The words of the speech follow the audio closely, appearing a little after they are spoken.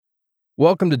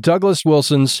Welcome to Douglas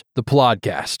Wilson's The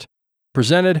Plodcast,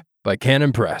 presented by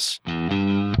Canon Press.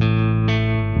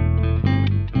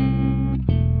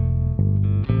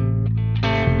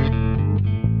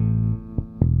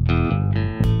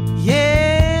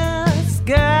 Yes,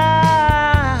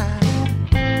 God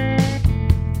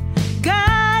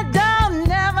don't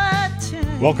never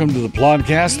change. Welcome to the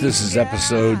Plodcast. This is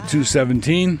episode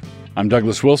 217. I'm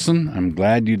Douglas Wilson. I'm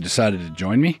glad you decided to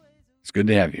join me. It's good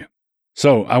to have you.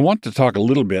 So I want to talk a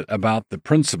little bit about the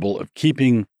principle of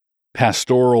keeping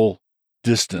pastoral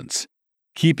distance,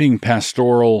 keeping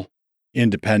pastoral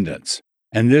independence.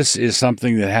 And this is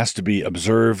something that has to be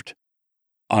observed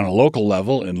on a local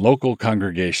level in local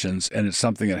congregations, and it's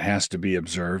something that has to be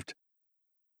observed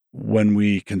when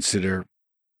we consider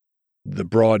the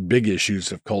broad, big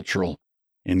issues of cultural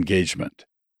engagement.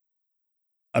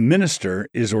 A minister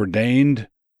is ordained,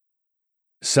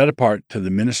 set apart to the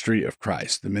ministry of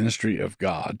Christ, the ministry of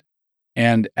God.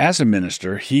 And as a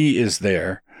minister, he is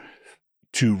there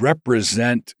to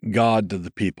represent God to the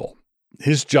people.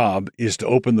 His job is to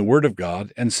open the Word of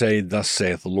God and say, "Thus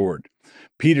saith the Lord."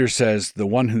 Peter says, "The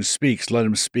one who speaks, let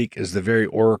him speak as the very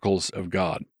oracles of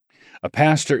God." A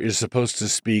pastor is supposed to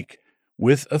speak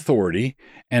with authority,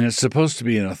 and it's supposed to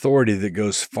be an authority that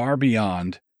goes far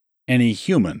beyond any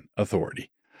human authority.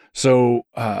 So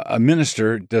a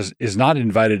minister is not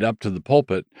invited up to the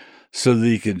pulpit so that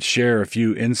he could share a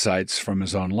few insights from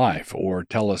his own life, or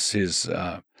tell us his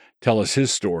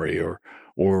story,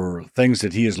 or things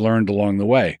that he has learned along the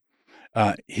way.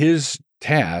 His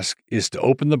task is to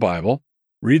open the Bible,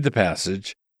 read the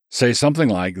passage, say something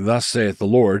like, "Thus saith the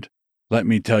Lord." Let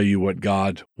me tell you what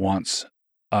God wants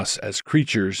us as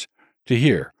creatures to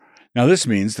hear. Now, this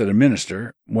means that a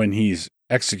minister, when he's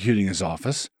executing his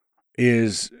office,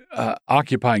 is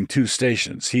occupying two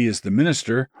stations. He is the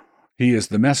minister, he is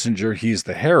the messenger, he is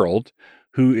the herald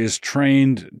who is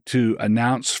trained to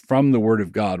announce from the Word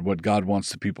of God what God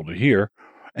wants the people to hear,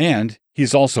 and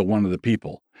he's also one of the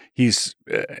people. He's,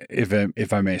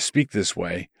 if I may speak this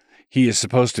way, he is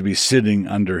supposed to be sitting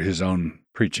under his own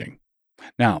preaching.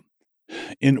 Now,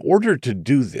 in order to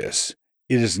do this,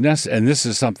 it is necessary, and this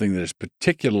is something that is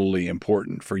particularly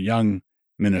important for young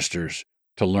ministers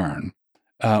to learn.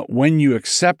 When you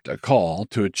accept a call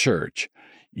to a church,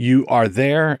 you are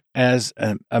there as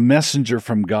a messenger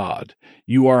from God.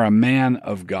 You are a man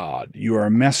of God. You are a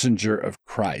messenger of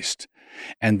Christ.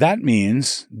 And that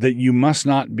means that you must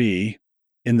not be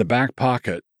in the back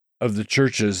pocket of the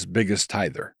church's biggest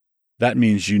tither. That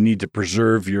means you need to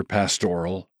preserve your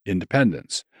pastoral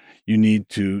independence. You need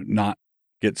to not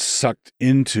get sucked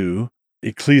into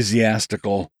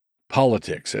ecclesiastical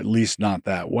politics, at least not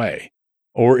that way.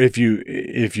 Or if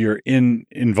you're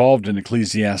involved in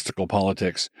ecclesiastical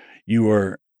politics, you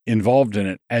are involved in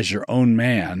it as your own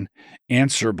man,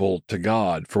 answerable to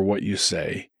God for what you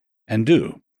say and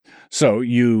do. So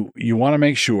you want to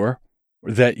make sure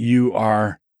that you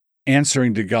are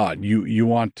answering to God. You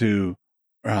want to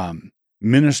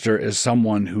minister as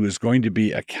someone who is going to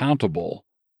be accountable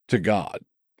to God,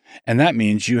 and that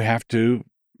means you have to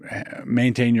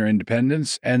maintain your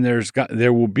independence. And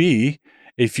there will be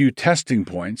a few testing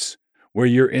points where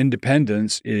your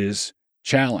independence is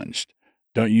challenged.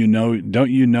 Don't you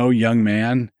know, young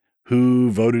man,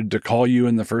 who voted to call you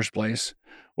in the first place?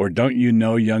 Or don't you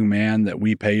know, young man, that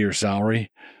we pay your salary?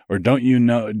 Or don't you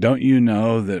know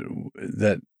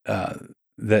that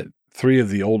three of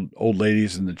the old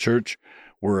ladies in the church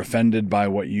were offended by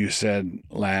what you said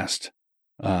last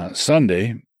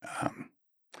Sunday?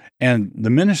 And the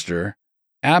minister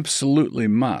absolutely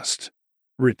must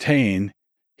retain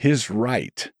his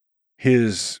right,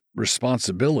 his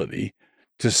responsibility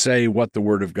to say what the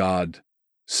Word of God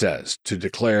says, to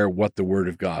declare what the Word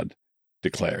of God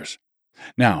declares.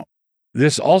 Now,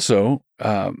 this also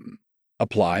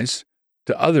applies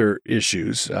to other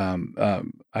issues. I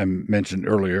mentioned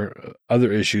earlier,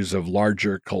 other issues of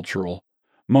larger cultural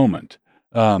moment.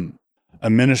 A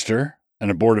minister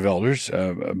and a board of elders,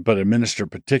 but a minister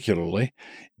particularly,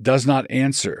 does not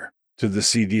answer to the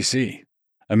CDC.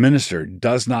 A minister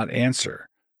does not answer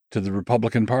to the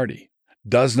Republican Party,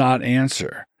 does not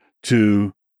answer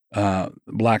to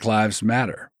Black Lives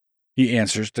Matter. He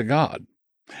answers to God.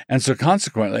 And so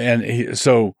consequently,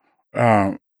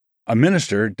 a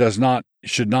minister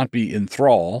should not be in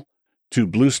thrall to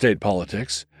blue state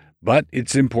politics, but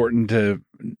it's important to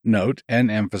note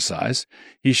and emphasize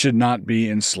he should not be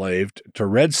enslaved to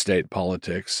red state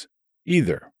politics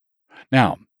either.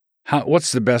 Now,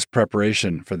 what's the best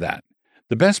preparation for that?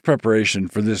 The best preparation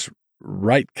for this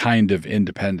right kind of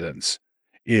independence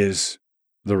is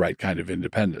the right kind of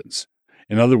independence.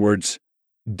 In other words,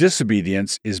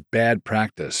 disobedience is bad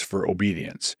practice for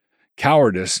obedience.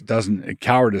 Cowardice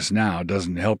now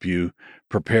doesn't help you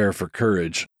prepare for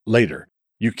courage later.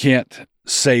 You can't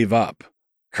save up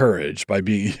courage by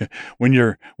being when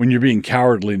you're being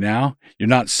cowardly now, you're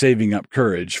not saving up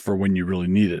courage for when you really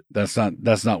need it. That's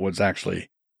not what's actually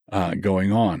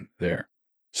going on there.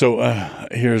 So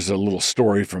here's a little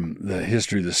story from the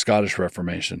history of the Scottish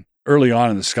Reformation. Early on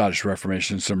in the Scottish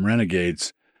Reformation, some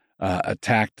renegades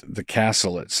attacked the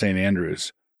castle at St.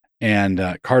 Andrews,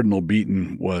 and Cardinal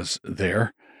Beaton was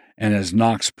there. And as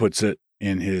Knox puts it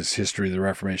in his History of the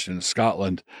Reformation in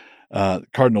Scotland,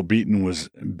 Cardinal Beaton was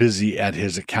busy at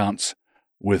his accounts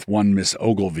with one Miss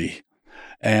Ogilvy.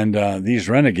 And these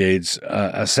renegades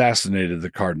assassinated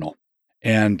the cardinal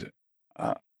and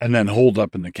then holed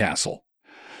up in the castle.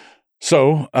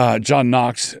 So John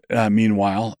Knox,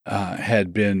 meanwhile,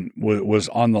 was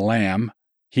on the lam.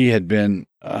 He had been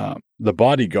the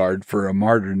bodyguard for a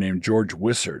martyr named George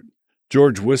Wishart.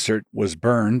 George Wishart was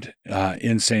burned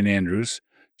in St. Andrews,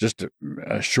 just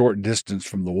a short distance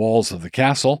from the walls of the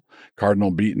castle. Cardinal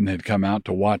Beaton had come out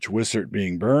to watch Wishart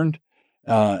being burned,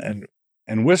 and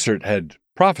Wishart had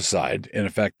prophesied, in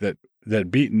effect,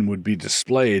 that Beaton would be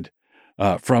displayed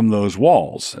from those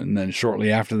walls. And then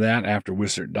shortly after that, after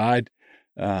Wishart died,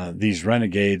 these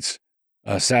renegades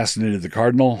assassinated the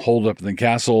cardinal, holed up in the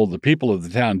castle. The people of the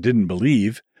town didn't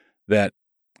believe that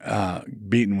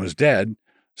Beaton was dead,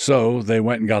 so they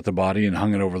went and got the body and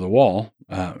hung it over the wall,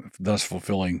 thus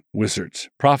fulfilling Wishart's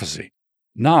prophecy.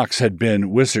 Knox had been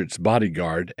Wishart's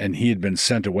bodyguard, and he had been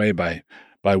sent away by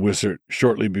Wishart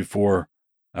shortly before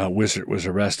Wishart was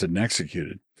arrested and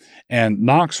executed. And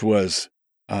Knox was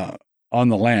on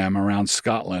the lam around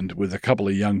Scotland with a couple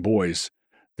of young boys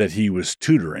that he was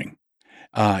tutoring.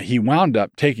 He wound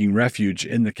up taking refuge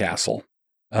in the castle,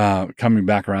 coming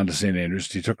back around to St.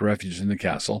 Andrews. He took refuge in the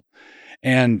castle,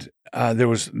 and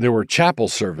there were chapel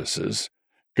services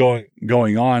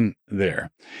going on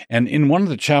there. And in one of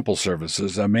the chapel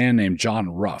services, a man named John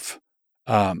Ruff,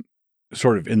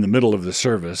 sort of in the middle of the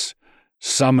service,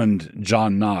 summoned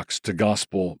John Knox to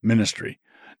gospel ministry.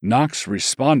 Knox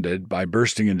responded by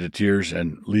bursting into tears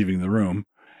and leaving the room.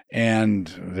 And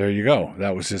there you go.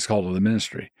 That was his call to the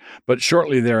ministry. But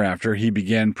shortly thereafter, he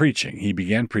began preaching. He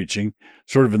began preaching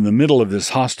sort of in the middle of this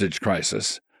hostage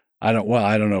crisis. I don't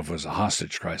know if it was a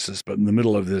hostage crisis, but in the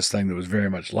middle of this thing that was very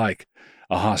much like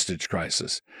a hostage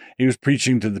crisis. He was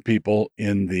preaching to the people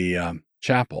in the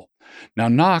chapel. Now,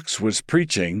 Knox was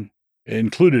preaching,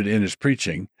 included in his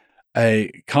preaching,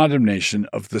 a condemnation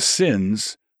of the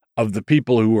sins of the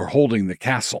people who were holding the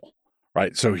castle,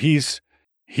 right? So he's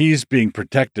being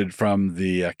protected from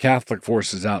the Catholic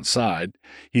forces outside.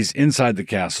 He's inside the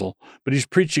castle, but he's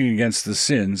preaching against the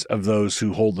sins of those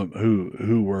who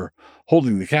were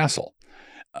holding the castle.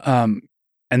 And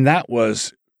that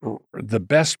was the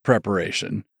best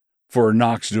preparation for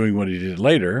Knox doing what he did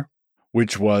later,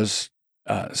 which was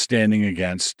standing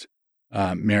against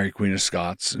Mary, Queen of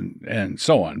Scots, and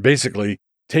so on. Basically,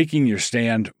 taking your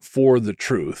stand for the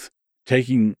truth,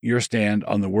 taking your stand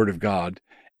on the Word of God,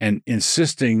 and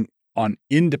insisting on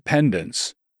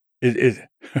independence. If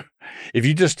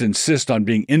you just insist on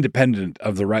being independent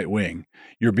of the right wing,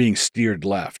 you're being steered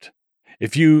left.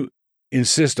 If you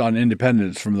insist on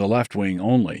independence from the left wing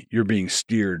only, you're being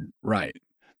steered right.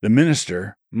 The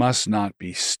minister must not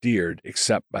be steered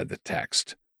except by the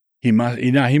text. He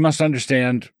must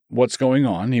understand what's going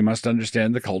on. He must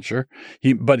understand the culture.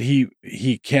 But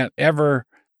he can't ever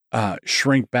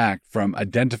shrink back from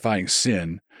identifying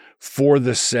sin for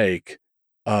the sake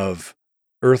of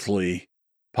earthly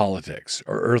politics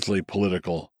or earthly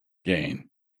political gain.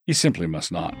 He simply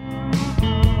must not.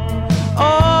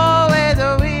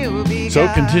 So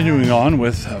continuing on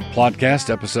with Plodcast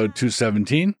episode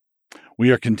 217,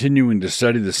 we are continuing to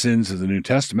study the sins of the New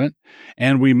Testament,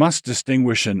 and we must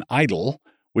distinguish an idol,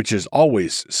 which is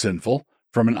always sinful,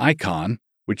 from an icon,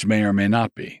 which may or may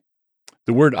not be.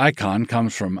 The word icon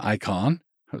comes from icon,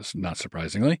 not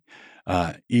surprisingly,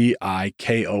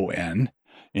 E-I-K-O-N.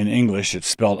 In English, it's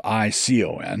spelled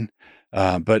I-C-O-N,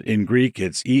 but in Greek,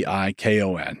 it's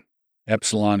E-I-K-O-N,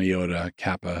 Epsilon, Iota,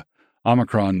 Kappa,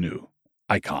 Omicron, Nu,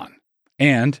 icon.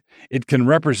 And it can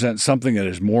represent something that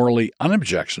is morally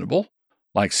unobjectionable,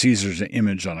 like Caesar's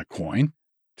image on a coin,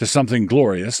 to something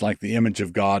glorious, like the image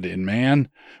of God in man,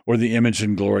 or the image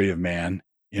and glory of man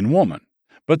in woman.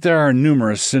 But there are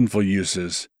numerous sinful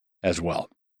uses as well.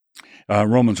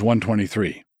 Romans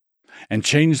 1:23, and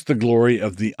change the glory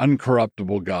of the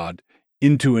uncorruptible God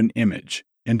into an image,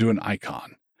 into an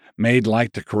icon, made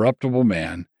like to corruptible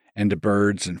man and to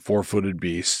birds and four-footed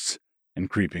beasts and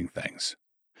creeping things.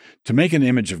 To make an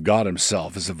image of God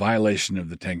himself is a violation of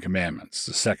the Ten Commandments,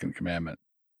 the second commandment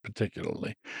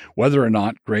particularly, whether or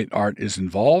not great art is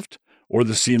involved or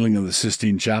the ceiling of the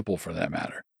Sistine Chapel for that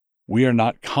matter. We are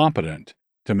not competent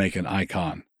to make an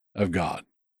icon of God.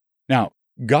 Now,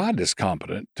 God is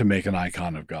competent to make an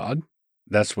icon of God.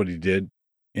 That's what he did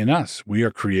in us. We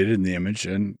are created in the image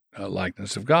and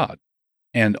likeness of God.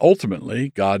 And ultimately,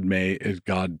 God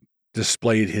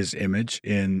displayed his image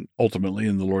ultimately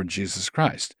in the Lord Jesus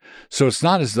Christ. So it's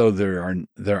not as though there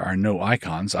are no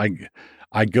icons.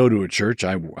 I go to a church,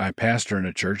 I pastor in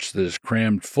a church that is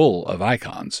crammed full of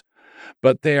icons,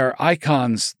 but they are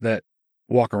icons that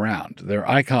walk around. They're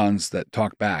icons that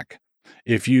talk back.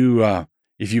 If you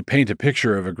paint a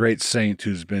picture of a great saint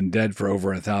who's been dead for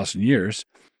over 1,000 years,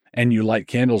 and you light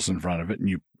candles in front of it,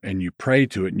 and you pray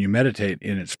to it, and you meditate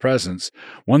in its presence,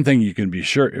 one thing you can be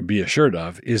assured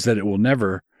of is that it will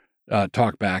never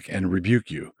talk back and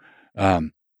rebuke you.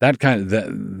 That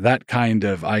kind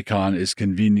of icon is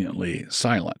conveniently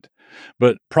silent.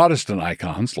 But Protestant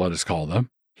icons, let us call them,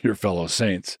 your fellow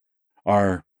saints,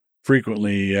 are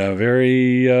frequently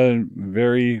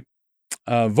very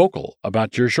vocal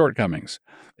about your shortcomings,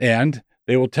 and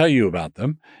they will tell you about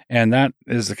them. And that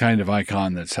is the kind of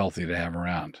icon that's healthy to have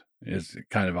around. It's the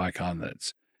kind of icon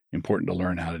that's important to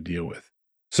learn how to deal with.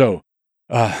 So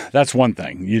that's one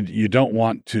thing. You don't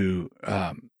want to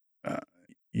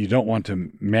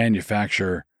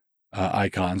manufacture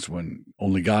icons when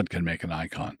only God can make an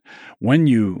icon. When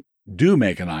you do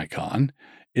make an icon,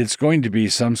 it's going to be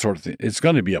it's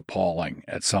going to be appalling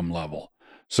at some level.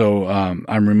 So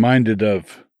I'm reminded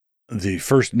of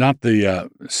not the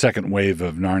second wave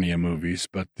of Narnia movies,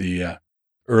 but there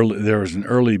was an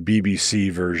early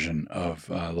BBC version of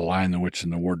The Lion, the Witch,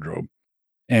 and the Wardrobe.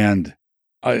 And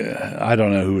I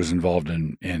don't know who was involved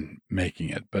in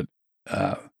making it, but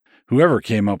whoever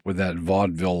came up with that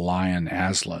vaudeville lion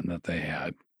Aslan that they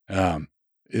had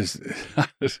is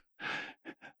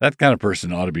that kind of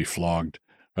person ought to be flogged,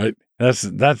 right?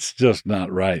 That's just not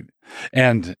right.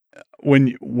 And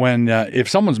when if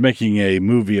someone's making a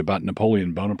movie about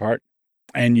Napoleon Bonaparte,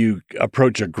 and you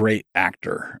approach a great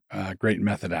actor, a great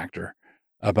method actor,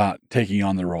 about taking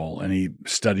on the role, and he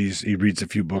reads a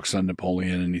few books on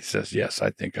Napoleon, and he says, "Yes,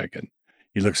 I think I can."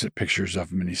 He looks at pictures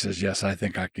of him, and he says, "Yes, I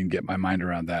think I can get my mind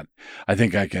around that. I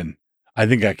think I can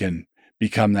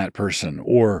become that person."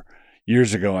 Or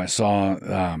years ago, I saw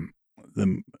a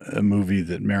movie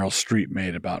that Meryl Streep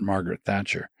made about Margaret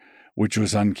Thatcher, which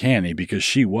was uncanny because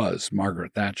she was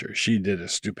Margaret Thatcher. She did a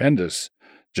stupendous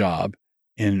job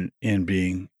in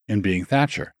being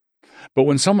Thatcher. But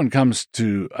when someone comes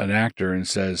to an actor and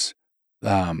says,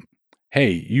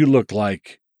 "Hey, you look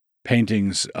like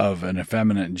paintings of an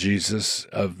effeminate Jesus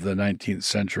of the 19th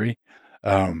century,"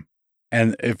 and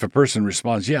if a person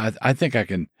responds, "Yeah, I think I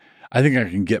can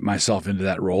get myself into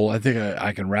that role. I think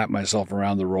I can wrap myself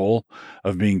around the role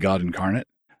of being God incarnate,"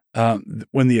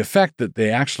 when the effect that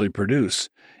they actually produce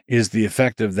is the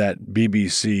effect of that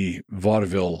BBC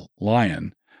vaudeville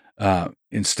lion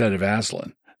instead of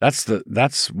Aslan. That's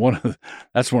one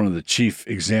of the chief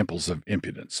examples of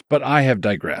impudence. But I have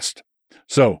digressed.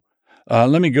 So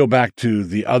let me go back to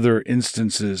the other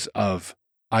instances of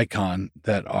icon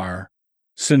that are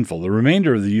sinful. The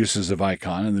remainder of the uses of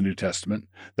icon in the New Testament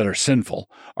that are sinful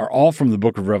are all from the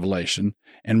book of Revelation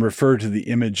and refer to the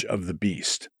image of the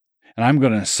beast. And I'm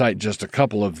going to cite I'm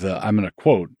going to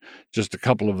quote just a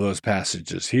couple of those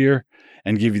passages here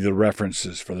and give you the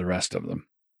references for the rest of them.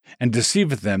 "And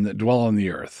deceiveth them that dwell on the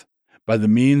earth, by the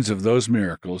means of those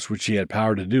miracles which he had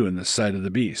power to do in the sight of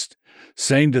the beast,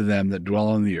 saying to them that dwell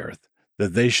on the earth,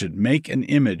 that they should make an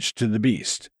image to the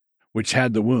beast, which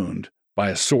had the wound, by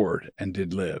a sword, and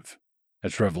did live."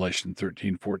 That's Revelation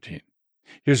 13:14.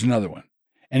 Here's another one.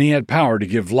 "And he had power to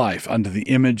give life unto the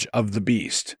image of the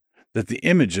beast, that the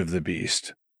image of the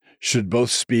beast should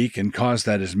both speak and cause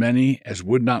that as many as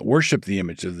would not worship the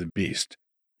image of the beast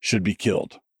should be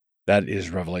killed." That is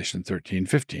Revelation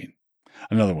 13:15.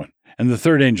 Another one. "And the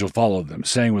third angel followed them,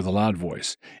 saying with a loud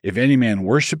voice, If any man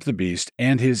worship the beast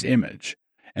and his image,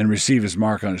 and receive his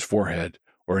mark on his forehead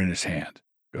or in his hand,"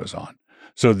 goes on.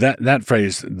 So that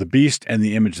phrase, the beast and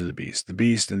the image of the beast, the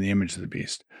beast and the image of the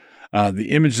beast.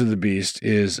 The image of the beast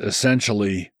is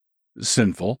essentially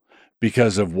sinful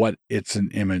because of what it's an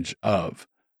image of.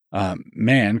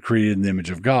 Man created in the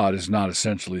image of God is not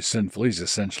essentially sinful. He's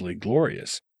essentially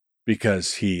glorious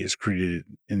because he is created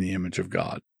in the image of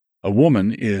God. A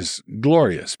woman is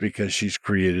glorious because she's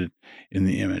created in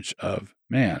the image of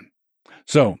man.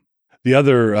 So the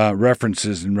other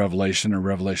references in Revelation are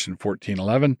Revelation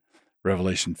 14:11,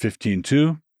 Revelation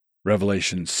 15:2,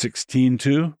 Revelation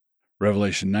 16:2,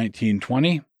 Revelation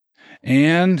 19:20,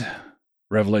 and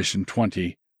Revelation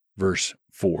 20, verse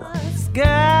 4.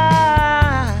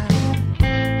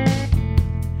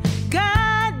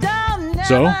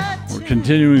 So we're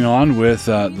continuing on with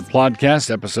the podcast,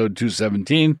 episode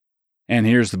 217, and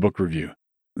here's the book review.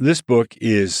 This book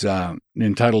is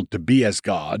entitled To Be As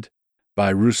God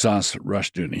by Rusas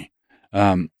Rushdoony.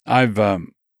 I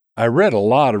read a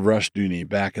lot of Rushdoony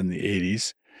back in the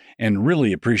 80s and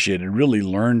really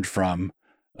learned from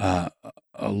a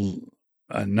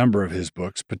number of his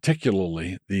books,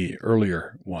 particularly the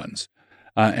earlier ones.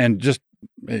 Rushdoony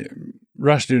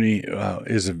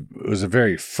was a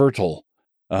very fertile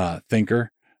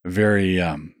thinker, very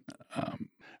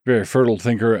fertile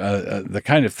thinker, the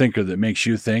kind of thinker that makes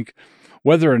you think.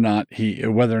 Whether or not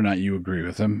you agree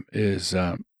with him is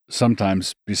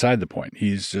sometimes beside the point.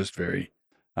 He's just very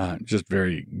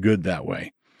good that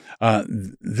way.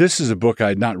 This is a book I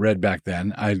had not read back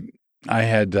then. I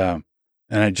had, and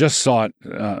I just saw it.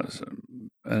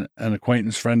 An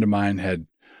acquaintance friend of mine had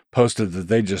posted that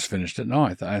they just finished it. No,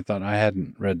 I thought I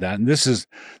hadn't read that. And this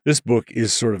book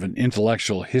is sort of an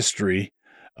intellectual history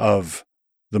of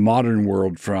the modern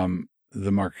world from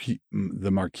the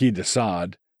Marquis de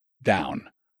Sade down.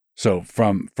 So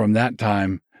from that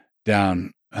time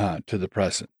down to the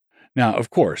present. Now, of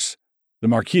course, the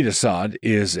Marquis de Sade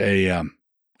is an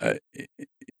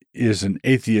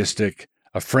atheistic,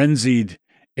 a frenzied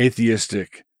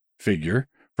atheistic figure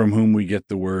from whom we get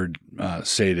the word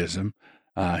sadism.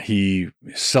 He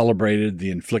celebrated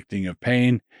the inflicting of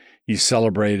pain. He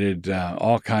celebrated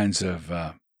all kinds of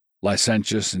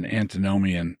licentious and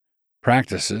antinomian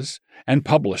practices and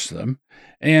published them.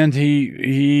 And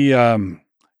he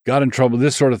got in trouble.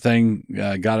 This sort of thing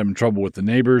got him in trouble with the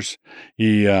neighbors.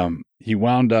 He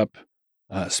wound up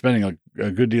spending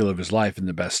a good deal of his life in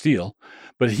the Bastille,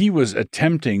 but he was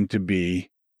attempting to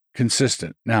be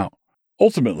consistent. Now,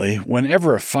 ultimately,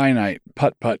 whenever a finite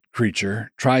putt-putt creature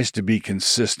tries to be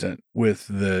consistent with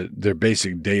their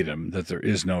basic datum that there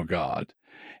is no God,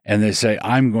 and they say,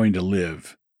 I'm going to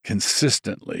live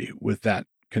consistently with that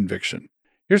conviction,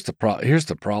 here's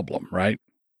the problem, right?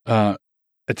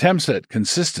 Attempts at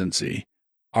consistency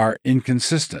are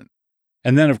inconsistent.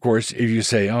 And then, of course, if you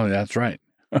say, oh, that's right,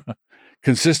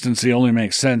 consistency only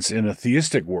makes sense in a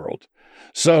theistic world,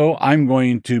 so I'm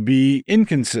going to be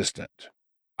inconsistent.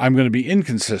 I'm going to be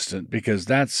inconsistent because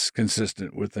that's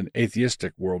consistent with an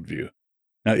atheistic worldview.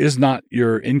 Now, is not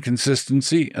your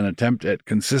inconsistency an attempt at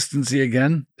consistency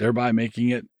again, thereby making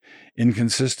it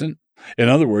inconsistent? In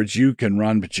other words, you can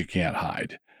run, but you can't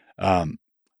hide. De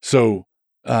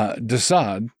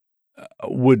Sade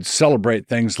would celebrate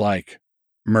things like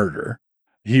murder.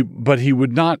 He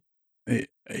would not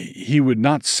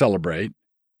celebrate,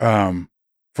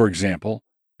 for example,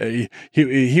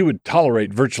 he would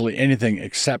tolerate virtually anything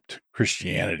except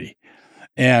Christianity.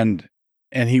 And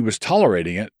he was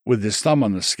tolerating it with his thumb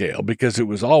on the scale because it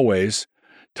was always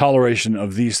toleration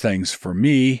of these things for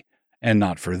me and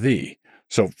not for thee.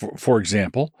 So, for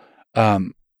example,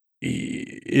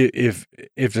 if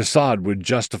de Sade would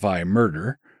justify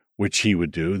murder, which he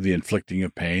would do, the inflicting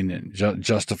of pain, and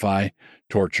justify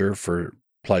torture for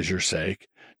pleasure's sake,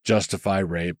 justify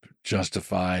rape,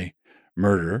 justify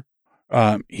murder,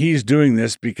 he's doing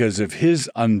this because of his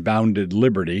unbounded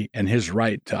liberty and his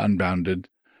right to unbounded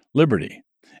liberty.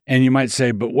 And you might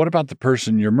say, but what about the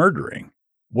person you're murdering?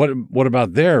 What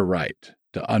about their right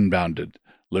to unbounded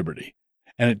liberty?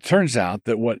 And it turns out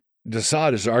that what de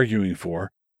Sade is arguing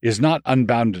for is not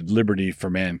unbounded liberty for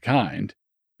mankind,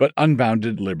 but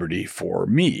unbounded liberty for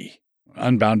me,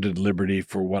 unbounded liberty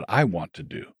for what I want to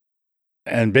do.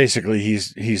 And basically,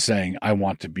 he's saying, I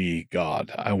want to be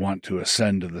God. I want to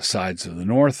ascend to the sides of the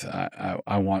north.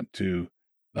 I want to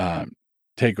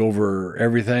take over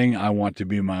everything. I want to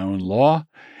be my own law,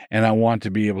 and I want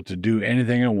to be able to do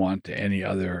anything I want to any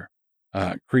other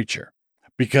creature.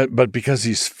 Because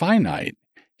he's finite,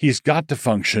 he's got to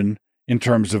function in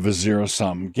terms of a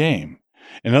zero-sum game.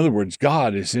 In other words,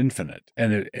 God is infinite,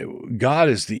 and God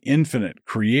is the infinite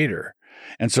creator.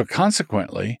 And so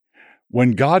consequently,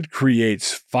 when God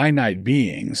creates finite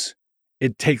beings,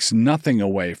 it takes nothing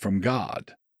away from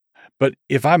God. But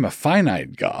if I'm a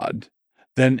finite God,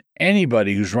 then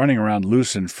anybody who's running around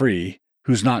loose and free,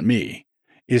 who's not me,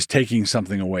 is taking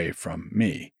something away from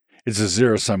me. It's a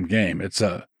zero-sum game.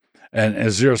 And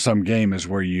a zero-sum game is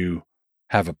where you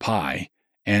have a pie,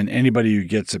 and anybody who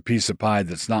gets a piece of pie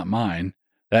that's not mine,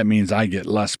 that means I get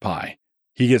less pie.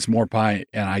 He gets more pie,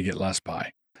 and I get less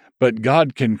pie. But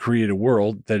God can create a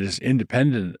world that is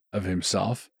independent of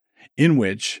himself, in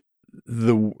which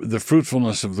the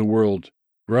fruitfulness of the world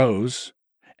grows,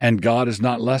 and God is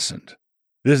not lessened.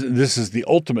 This is the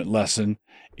ultimate lesson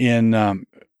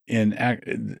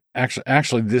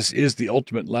Actually, this is the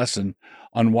ultimate lesson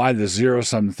on why the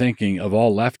zero-sum thinking of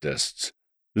all leftists,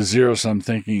 the zero-sum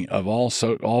thinking of all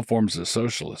forms of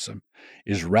socialism,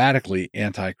 is radically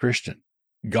anti-Christian.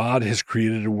 God has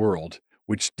created a world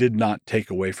which did not take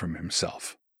away from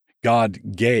himself.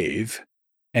 God gave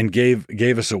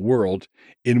us a world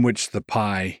in which the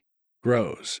pie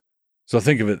grows. So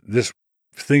think of it this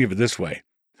way.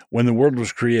 When the world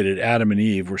was created, Adam and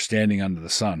Eve were standing under the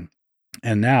sun.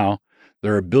 And now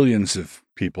there are billions of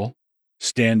people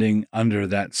standing under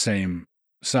that same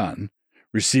sun,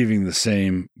 receiving the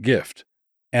same gift.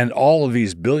 And all of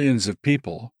these billions of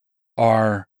people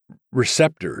are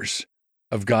receptors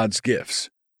of God's gifts,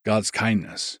 God's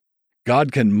kindness.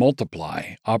 God can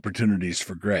multiply opportunities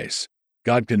for grace.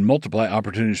 God can multiply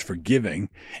opportunities for giving,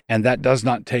 and that does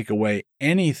not take away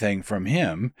anything from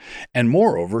him. And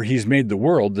moreover, he's made the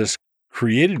world, this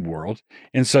created world,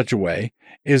 in such a way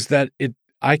is that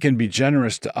I can be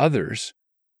generous to others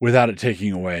without it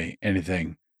taking away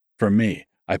anything from me.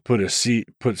 I put seed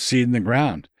in the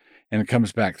ground, and it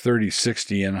comes back 30,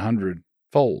 60, and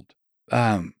 100-fold.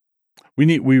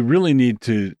 We really need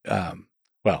to,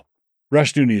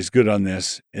 Rushdoony is good on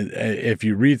this. If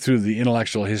you read through the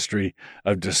intellectual history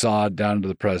of Desaad down to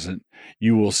the present,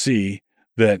 you will see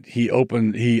that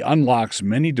he unlocks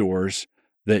many doors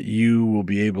that you will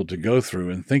be able to go through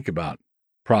and think about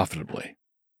profitably.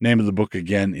 Name of the book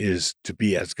again is To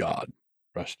Be as God,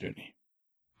 Rushdoony.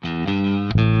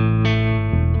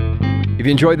 If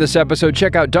you enjoyed this episode,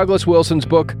 check out Douglas Wilson's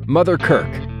book, Mother Kirk,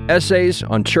 Essays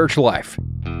on Church Life.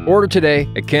 Order today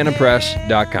at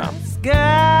canonpress.com.